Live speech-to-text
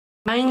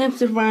My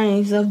next one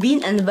is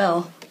Vin and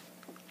Val.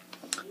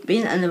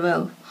 Vin and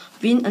Val.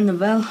 Vin and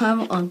Val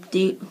have a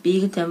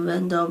big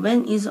van. The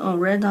van is a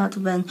red hot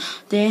van.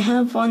 They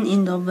have fun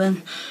in the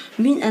van.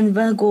 Vin and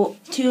Val go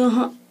to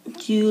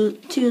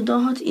the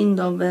hut in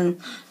the van.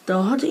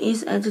 The hut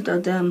is at the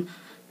dam.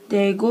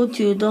 They go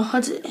to the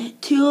hut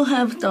to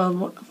have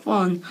the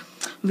fun.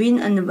 Vin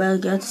and Val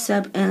get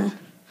sap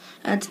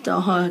at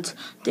the hut.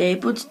 They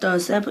put the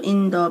sap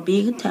in the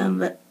big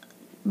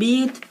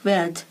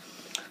vat.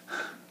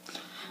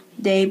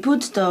 They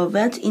put the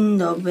vat in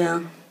the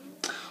van.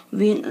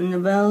 Vin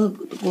and Val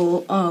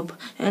go up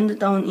and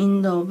down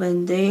in the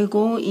van. They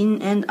go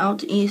in and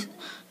out in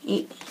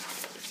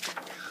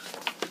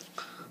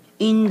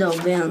the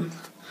van.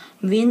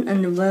 Vin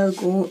and Val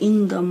go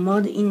in the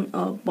mud in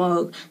a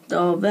bog.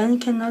 The van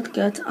cannot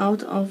get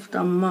out of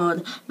the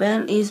mud.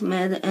 Val is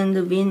mad and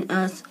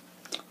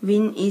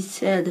Vin is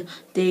sad.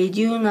 They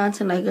do not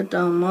like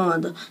the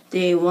mud.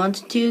 They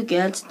want to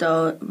get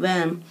the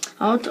van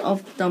out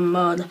of the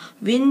mud.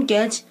 Vin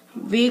gets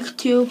Vic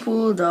to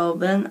pull the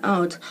van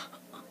out.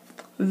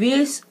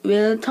 Vic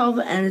will tug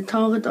and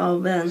tug the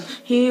van.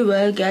 He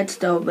will get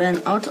the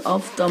van out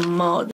of the mud.